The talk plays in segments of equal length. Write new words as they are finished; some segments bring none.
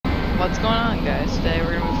What's going on, guys? Today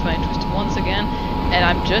we're gonna be playing Twisted once again, and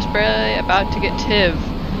I'm just barely about to get Tiv.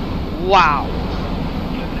 Wow.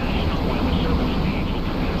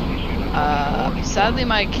 Sadly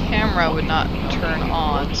my camera would not turn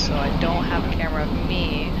on, so I don't have a camera of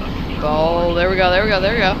me. But, oh, there we go, there we go,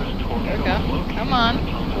 there we go. There we go. Come on.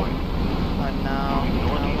 Oh no,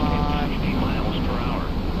 come on.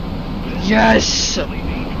 Yes! Would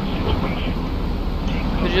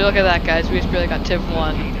you look at that, guys? We just barely got Tiv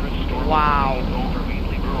 1. Wow.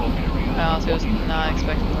 I honestly was not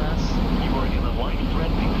expecting this. What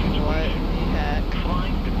the heck?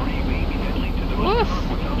 Woof!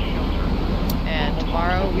 And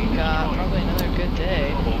tomorrow we got probably another good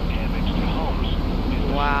day.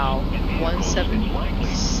 Wow.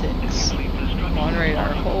 176 on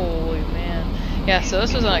radar. Holy man. Yeah, so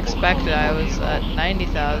this was unexpected. I was at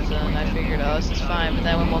 90,000. I figured, oh, this is fine. But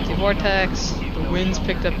then with multi-vortex, the winds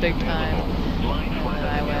picked up big time. And then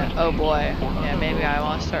I went, oh boy. Yeah, maybe I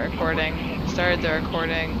want to start recording. Started the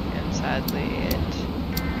recording, and sadly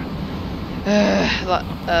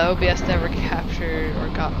OBS never captured or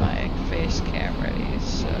got my face cam ready,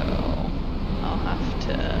 so I'll have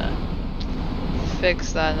to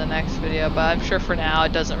fix that in the next video, but I'm sure for now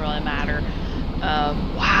it doesn't really matter.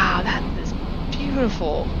 Wow, that is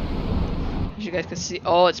beautiful. As you guys can see,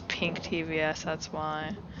 oh, it's pink TVS, that's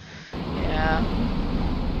why. Yeah.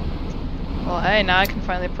 Well, hey, now I can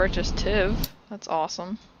finally purchase Tiv. That's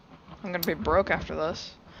awesome. I'm gonna be broke after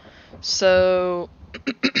this. So,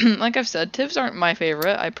 like I've said, Tivs aren't my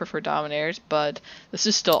favorite. I prefer Dominators, but this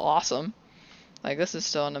is still awesome. Like, this is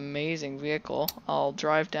still an amazing vehicle. I'll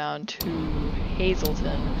drive down to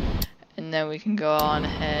Hazleton, and then we can go on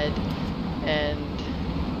ahead and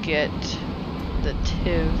get the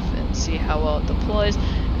Tiv and see how well it deploys.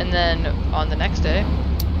 And then on the next day,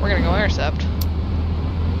 we're gonna go intercept.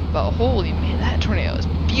 But holy man, that tornado is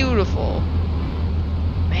beautiful.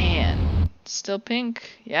 Man, still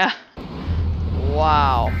pink? Yeah.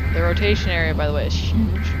 Wow. The rotation area, by the way, is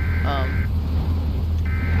huge.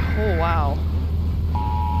 Oh wow.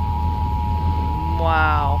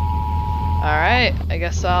 Wow. Alright, I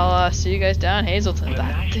guess I'll see you guys down in Hazleton.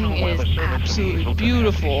 That thing is absolutely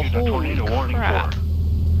beautiful. Holy crap.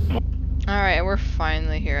 Alright, we're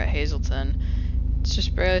finally here at Hazleton. It's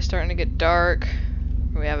just barely starting to get dark.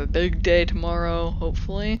 We have a big day tomorrow,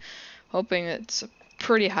 hopefully. Hoping it's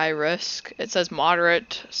pretty high risk. It says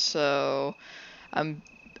moderate, so I'm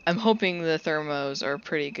hoping the thermos are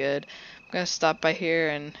pretty good. I'm gonna stop by here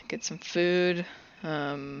and get some food,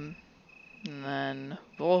 and then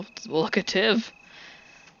we'll look at Tiv.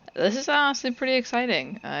 This is honestly pretty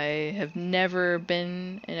exciting. I have never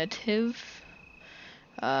been in a Tiv,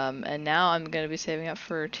 and now I'm gonna be saving up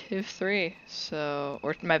for Tiv 3. So,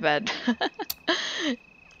 or my bad.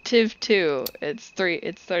 Tiv 2, it's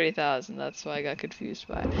 30,000, that's why I got confused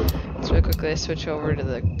by. So real quickly I switch over to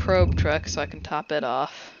the probe truck so I can top it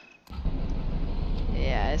off.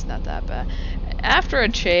 Yeah, it's not that bad. After a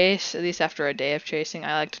chase, at least after a day of chasing,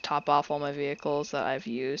 I like to top off all my vehicles that I've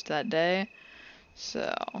used that day.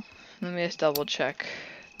 So, let me just double check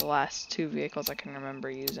the last two vehicles I can remember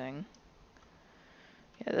using.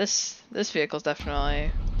 Yeah, this vehicle's definitely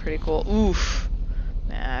pretty cool. Oof!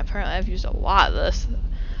 Nah, apparently I've used a lot of this.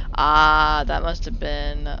 Ah, that must have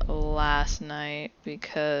been last night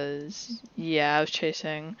because, yeah, I was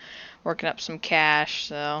working up some cash,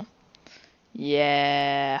 so,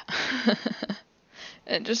 yeah.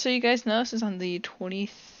 And just so you guys know, this is on the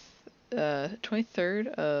 23rd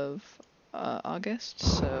of August,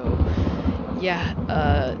 so, yeah,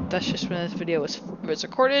 that's just when this video was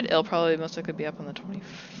recorded. It'll probably most likely be up on the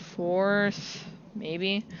 24th,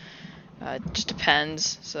 maybe. It just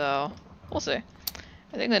depends, so, we'll see.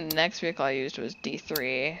 I think the next vehicle I used was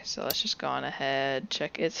D3, so let's just go on ahead,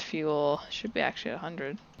 check its fuel. Should be actually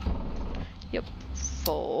 100. Yep,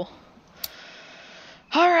 full.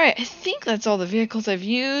 Alright, I think that's all the vehicles I've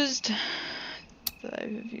used that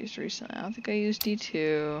I've used recently. I don't think I used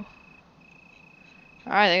D2. Alright,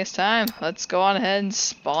 I think it's time. Let's go on ahead and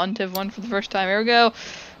spawn Tiv 1 for the first time. Here we go.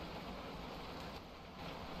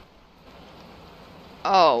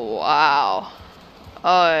 Oh, wow.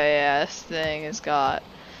 Oh yeah, this thing has got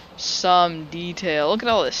some detail. Look at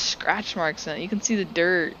all the scratch marks in it. You can see the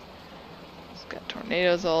dirt. It's got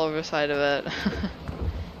tornadoes all over the side of it.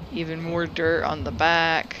 Even more dirt on the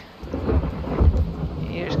back.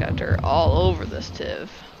 You just got dirt all over this Tiv.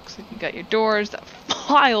 Looks like you got your doors that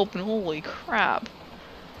fly open. Holy crap.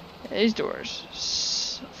 These doors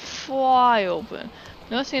fly open.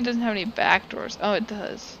 Noticing it doesn't have any back doors. Oh, it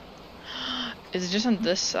does. Is it just on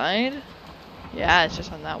this side? Yeah, it's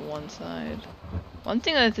just on that one side. One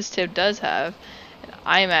thing that this Tiv does have An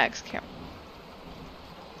IMAX camera.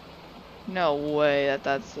 No way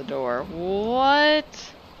that's the door.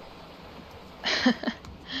 What?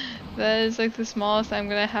 That is like the smallest I'm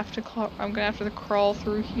gonna have to crawl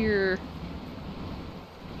through here.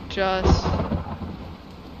 Just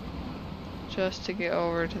to get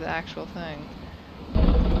over to the actual thing.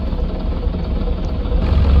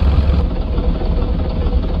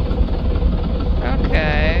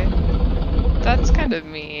 Okay. That's kind of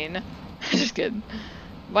mean. Just kidding.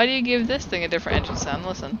 Why do you give this thing a different engine sound?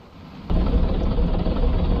 Listen.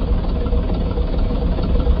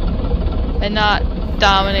 And not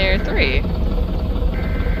Dominator 3.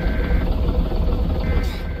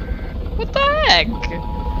 What the heck?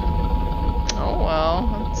 Oh well,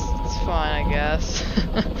 that's fine, I guess.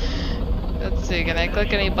 Let's see, can I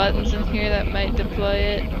click any buttons in here that might deploy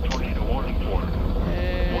it?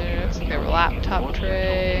 Looks like a laptop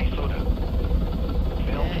tray.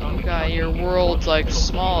 And you got your world's like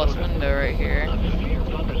smallest window right here.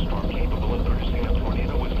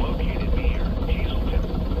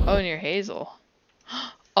 Oh, near Hazel.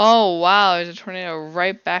 Oh wow, there's a tornado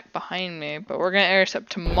right back behind me, but we're gonna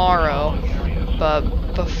intercept tomorrow.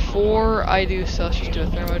 But before I do so, let's just do a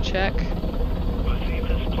thermo check.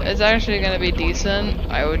 It's actually gonna be decent.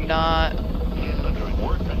 I would not.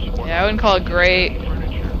 Yeah, I wouldn't call it great,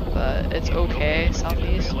 but it's okay.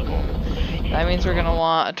 Southeast. That means we're gonna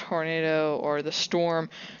want a tornado or the storm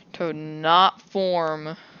to not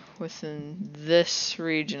form within this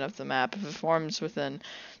region of the map. If it forms within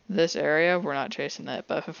this area, we're not chasing it.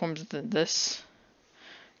 But if it forms within this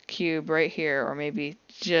cube right here, or maybe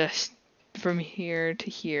just from here to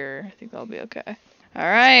here, I think that'll be okay.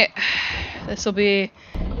 Alright, this will be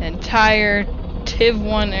an entire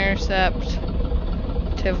Tiv-1 intercept.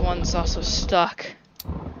 Tiv-1's also stuck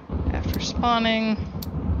after spawning.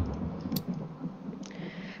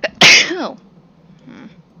 Oh.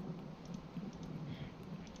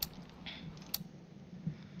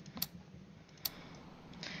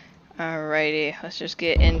 Alrighty, let's just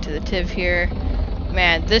get into the Tiv here.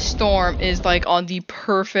 Man, this storm is like on the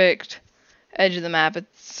perfect edge of the map.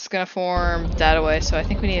 It's gonna form that away, so I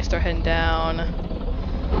think we need to start heading down.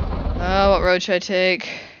 Oh, what road should I take?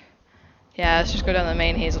 Yeah, let's just go down the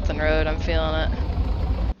main Hazelton Road. I'm feeling it.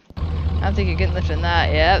 I don't think you're getting lifted in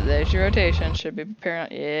that. Yep, there's your rotation. Should be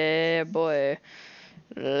preparing. Yeah, boy.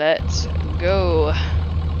 Let's go.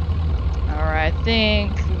 Alright, I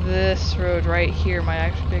think this road right here might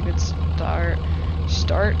actually be a good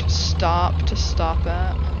stop to stop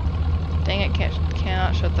at. Dang it,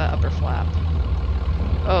 cannot shut that upper flap.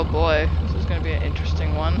 Oh boy, this is gonna be an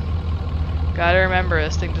interesting one. Gotta remember,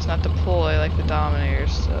 this thing does not deploy like the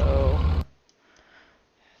Dominators, so I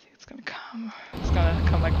think it's gonna come. It's gonna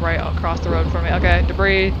come like right across the road from me. Okay,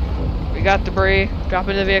 debris. We got debris.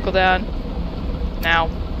 Dropping the vehicle down. Now.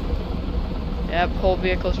 Yep, whole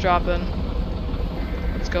vehicle's dropping.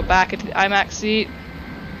 Let's go back into the IMAX seat.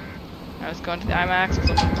 Alright, let's go into the IMAX. Let's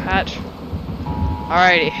look at the patch.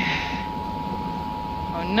 Alrighty.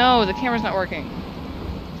 Oh no, the camera's not working.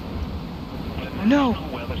 Oh no!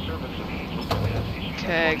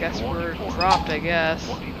 Okay, I guess we're dropped, I guess.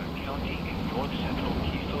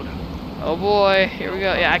 Oh boy, here we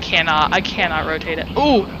go. Yeah, I cannot rotate it.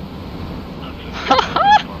 Ooh!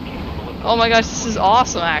 Oh my gosh, this is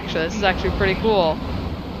awesome actually. This is actually pretty cool.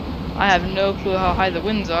 I have no clue how high the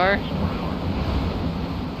winds are.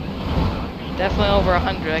 Definitely over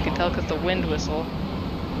 100, I can tell because the wind whistle.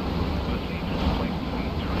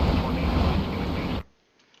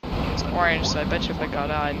 It's orange, so I bet you if I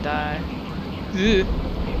got out, I'd die. Ugh.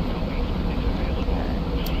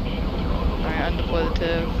 Alright, undeploy the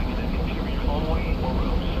Tiv.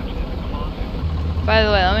 By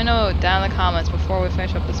the way, let me know down in the comments before we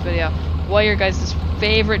finish up this video what your guys'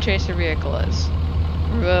 favorite chaser vehicle is.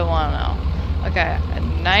 I really want to know. Okay, at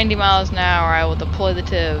 90 miles an hour, I will deploy the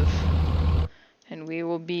Tiv. And we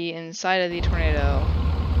will be inside of the tornado.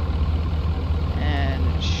 And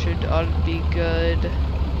it should ought to be good.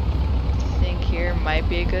 I think here might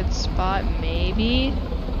be a good spot, maybe? I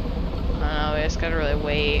don't know, we just gotta really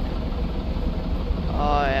wait.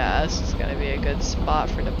 Oh yeah, this is gonna be a good spot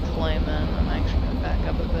for deployment. I'm actually gonna back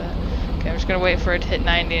up a bit. Okay, I'm just gonna wait for it to hit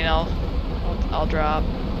 90 and I'll drop.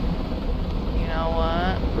 You know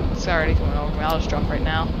what? It's already coming over me. I'll just drop right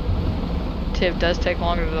now. Tiv does take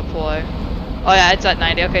longer to deploy. Oh yeah, it's at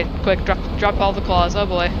 90. Okay, quick, drop all the claws. Oh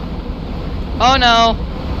boy. Oh no!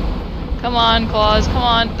 Come on, claws, come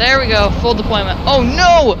on. There we go, full deployment. Oh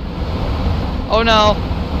no! Oh no.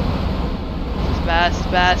 This is bad, this is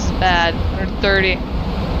bad, this is bad. 130.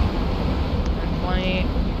 120.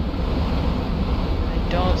 I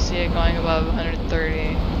don't see it going above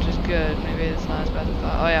 130, which is good. Maybe it's not as bad as I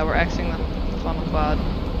thought. Oh yeah, we're exiting the funnel cloud.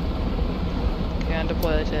 Okay, and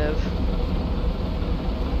deploy the Tiv.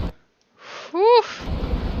 Whew!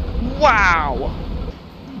 Wow!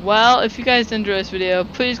 Well, if you guys enjoyed this video,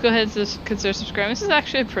 please go ahead and consider subscribing. This is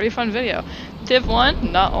actually a pretty fun video. Tiv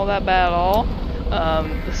 1, not all that bad at all.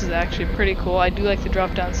 This is actually pretty cool. I do like the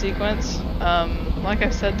drop down sequence. Like I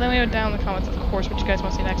said, let me know down in the comments, of course, what you guys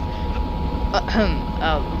want to see next.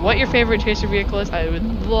 What your favorite chaser vehicle is. I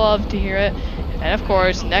would love to hear it. And of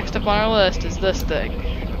course, next up on our list is this thing.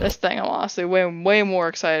 This thing I'm honestly way more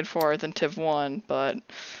excited for than Tiv 1, but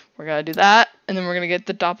we're gonna do that, and then we're gonna get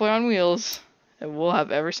the Doppler on wheels, and we'll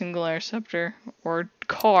have every single interceptor or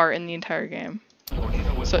car in the entire game.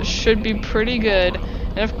 So it should be pretty good.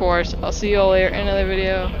 And of course, I'll see you all later in another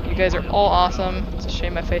video. You guys are all awesome. It's a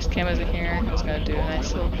shame my face cam isn't here. I was gonna do a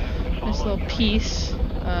nice little piece.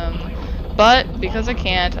 But because I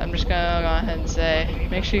can't, I'm just gonna go ahead and say,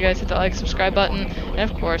 make sure you guys hit the like, subscribe button, and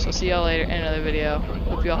of course, I'll see y'all later in another video.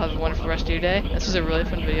 Hope you all have a wonderful rest of your day. This was a really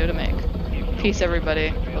fun video to make. Peace, everybody.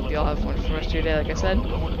 Hope you all have a wonderful rest of your day, like I said.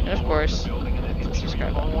 And of course, hit the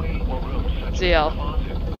subscribe button. See y'all.